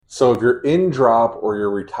So if you're in drop or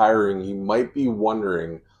you're retiring, you might be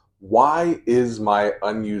wondering, why is my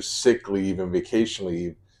unused sick leave and vacation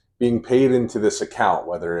leave being paid into this account,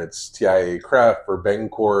 whether it's TIA CREF or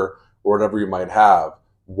Bancorp or whatever you might have?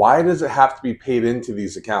 Why does it have to be paid into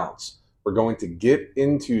these accounts? We're going to get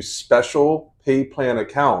into special pay plan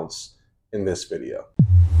accounts in this video.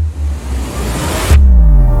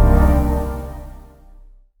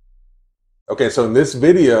 Okay, so in this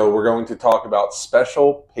video, we're going to talk about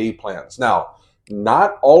special pay plans. Now,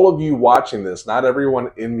 not all of you watching this, not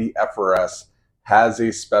everyone in the FRS has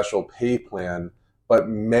a special pay plan, but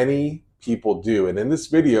many people do. And in this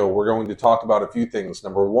video, we're going to talk about a few things.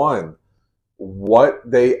 Number one, what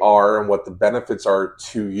they are and what the benefits are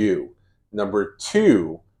to you. Number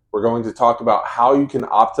two, we're going to talk about how you can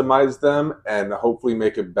optimize them and hopefully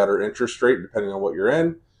make a better interest rate depending on what you're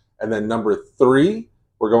in. And then number three,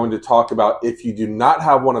 we're going to talk about, if you do not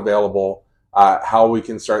have one available, how we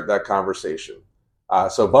can start that conversation.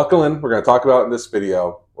 So buckle in. We're going to talk about it in this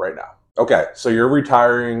video right now. Okay, so you're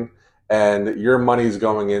retiring and your money's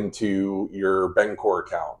going into your Bancorp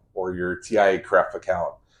account or your TIA CREF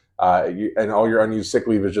account, and all your unused sick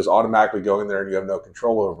leave is just automatically going there and you have no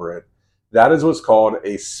control over it. That is what's called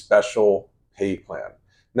a special pay plan.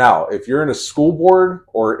 Now, if you're in a school board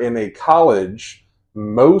or in a college,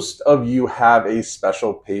 most of you have a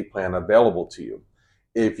special pay plan available to you.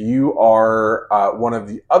 If you are one of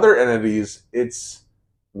the other entities, it's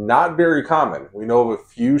not very common. We know of a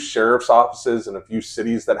few sheriff's offices and a few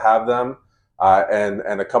cities that have them,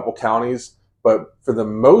 and a couple counties. But for the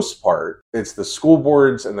most part, it's the school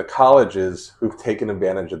boards and the colleges who've taken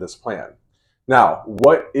advantage of this plan. Now,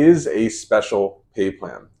 what is a special pay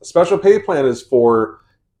plan? A special pay plan is for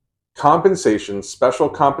compensation, special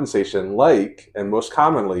compensation, like, and most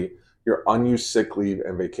commonly, your unused sick leave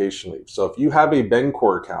and vacation leave. So if you have a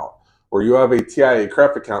Bancorp account or you have a TIA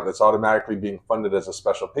CREF account that's automatically being funded as a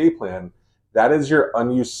special pay plan, that is your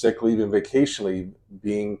unused sick leave and vacation leave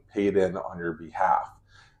being paid in on your behalf.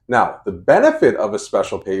 Now, the benefit of a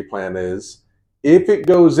special pay plan is if it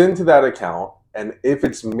goes into that account and if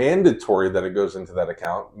it's mandatory that it goes into that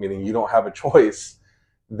account, meaning you don't have a choice,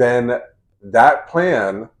 then that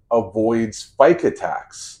plan avoids FICA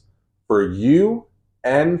tax for you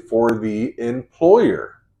and for the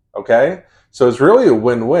employer. Okay, so it's really a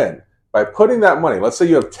win-win. By putting that money, let's say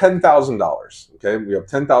you have $10,000. Okay, we have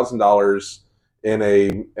 $10,000 in a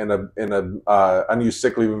unused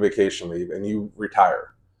sick leave and vacation leave, and you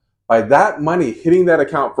retire. By that money hitting that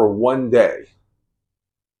account for one day,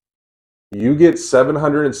 you get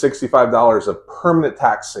 $765 of permanent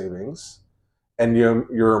tax savings, and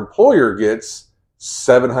your employer gets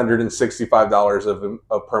 $765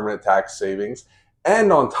 of permanent tax savings.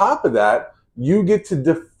 And on top of that, you get to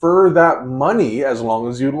defer that money as long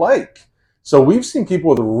as you like. So we've seen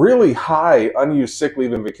people with really high unused sick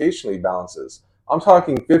leave and vacation leave balances. I'm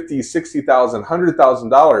talking $50,000, $60,000,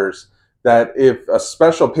 $100,000 that if a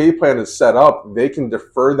special pay plan is set up, they can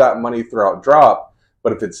defer that money throughout drop.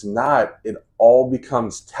 But if it's not, it all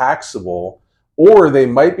becomes taxable, or they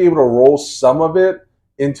might be able to roll some of it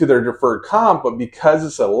into their deferred comp, but because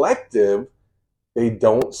it's elective, they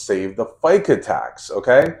don't save the FICA tax,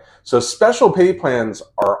 okay? So special pay plans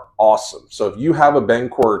are awesome. So if you have a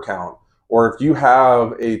Bancorp account, or if you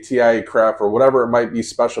have a TIA CREF or whatever it might be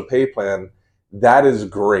special pay plan, that is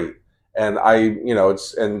great. And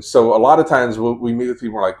so a lot of times we meet with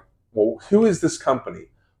people like, well, who is this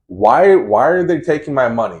company? Why are they taking my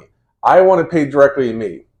money? I want to pay directly to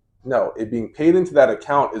me. No, it being paid into that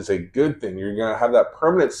account is a good thing. You're going to have that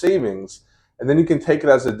permanent savings, and then you can take it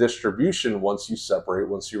as a distribution once you separate,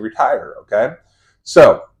 once you retire, okay?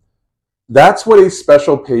 So that's what a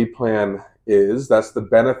special pay plan is. That's the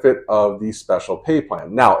benefit of the special pay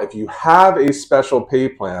plan. Now, if you have a special pay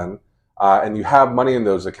plan and you have money in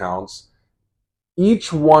those accounts,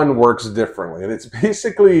 each one works differently. And it's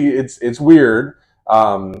basically, it's weird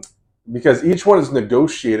because each one is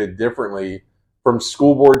negotiated differently from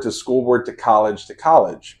school board to college to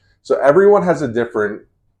college. So everyone has a different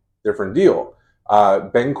deal.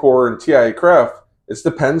 Bancorp and TIA CREF, it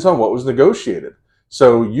depends on what was negotiated.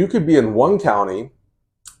 So you could be in one county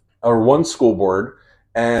or one school board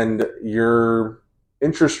and your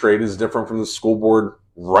interest rate is different from the school board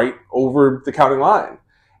right over the county line.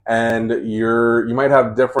 And you might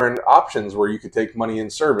have different options where you could take money in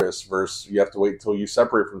service versus you have to wait until you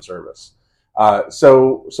separate from service.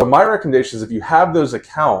 So my recommendation is, if you have those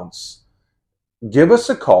accounts, give us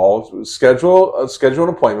a call, schedule an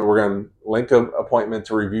appointment. We're going to link an appointment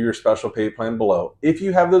to review your special pay plan below. If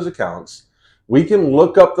you have those accounts, we can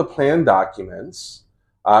look up the plan documents,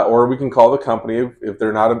 or we can call the company if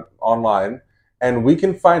they're not online, and we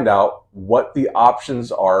can find out what the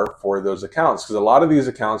options are for those accounts, because a lot of these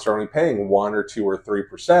accounts are only paying 1 or 2 or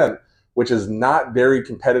 3%, which is not very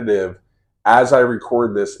competitive as I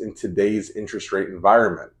record this in today's interest rate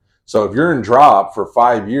environment. So if you're in drop for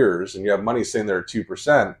 5 years and you have money sitting there at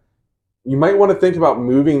 2%, you might want to think about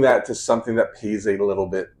moving that to something that pays a little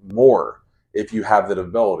bit more if you have that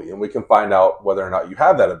ability, and we can find out whether or not you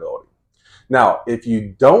have that ability. Now, if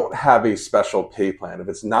you don't have a special pay plan, if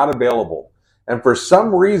it's not available, and for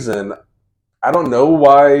some reason, I don't know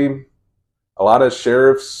why a lot of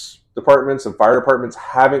sheriff's departments and fire departments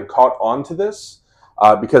haven't caught on to this,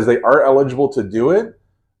 because they are eligible to do it.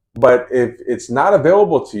 But if it's not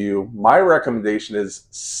available to you, my recommendation is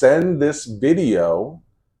send this video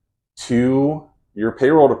to your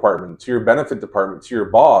payroll department, to your benefit department, to your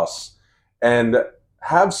boss, and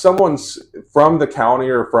have someone from the county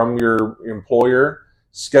or from your employer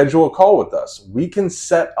schedule a call with us. We can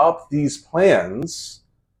set up these plans,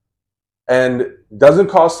 and doesn't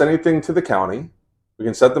cost anything to the county. We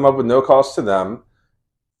can set them up with no cost to them,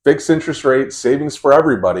 fixed interest rate, savings for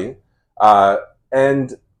everybody,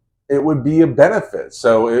 and it would be a benefit.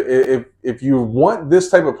 So if you want this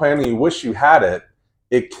type of plan and you wish you had it,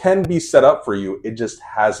 it can be set up for you. It just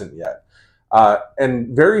hasn't yet.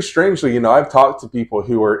 And very strangely, I've talked to people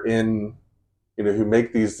who are in, who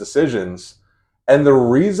make these decisions, and the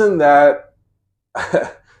reason that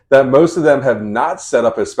that most of them have not set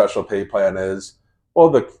up a special pay plan is, well,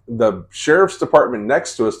 the sheriff's department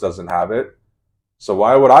next to us doesn't have it, so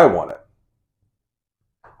why would I want it?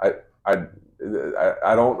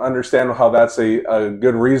 I don't understand how that's a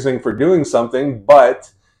good reason for doing something,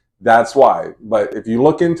 but that's why. But if you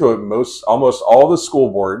look into it, almost all the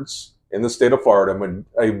school boards in the state of Florida,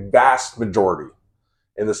 a vast majority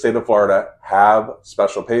in the state of Florida, have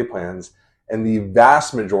special pay plans, and the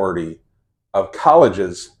vast majority of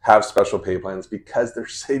colleges have special pay plans because they're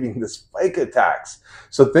saving this FICA tax.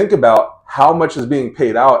 So think about how much is being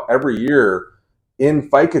paid out every year in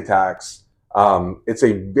FICA tax. It's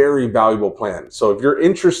a very valuable plan. So if you're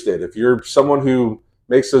interested, if you're someone who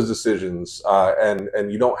makes those decisions,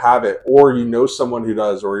 and you don't have it, or you know someone who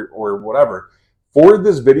does, or whatever, forward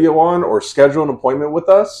this video on or schedule an appointment with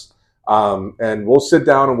us, and we'll sit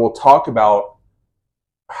down and we'll talk about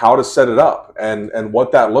how to set it up and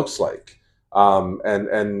what that looks like,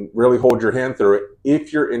 and really hold your hand through it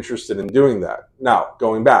if you're interested in doing that. Now,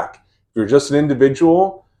 going back, if you're just an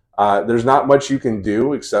individual, there's not much you can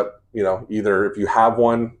do except, either if you have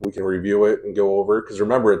one, we can review it and go over it. Because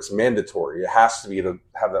remember, it's mandatory. It has to be to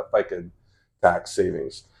have that FICA tax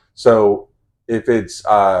savings. So if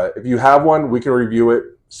you have one, we can review it,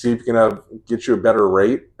 see if we can get you a better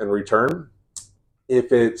rate in return.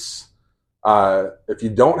 If you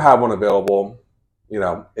don't have one available,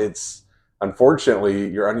 it's unfortunately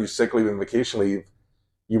your unused sick leave and vacation leave.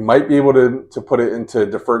 You might be able to put it into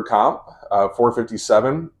deferred comp,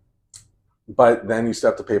 457. But then you still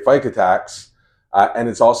have to pay FICA tax, and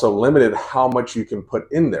it's also limited how much you can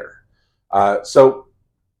put in there. So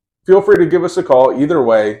feel free to give us a call. Either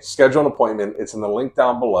way, schedule an appointment. It's in the link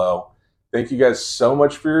down below. Thank you guys so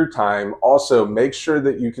much for your time. Also, make sure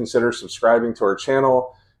that you consider subscribing to our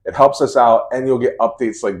channel. It helps us out, and you'll get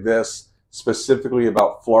updates like this, specifically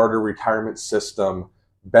about Florida retirement system,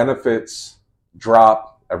 benefits,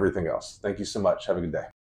 drop, everything else. Thank you so much. Have a good day.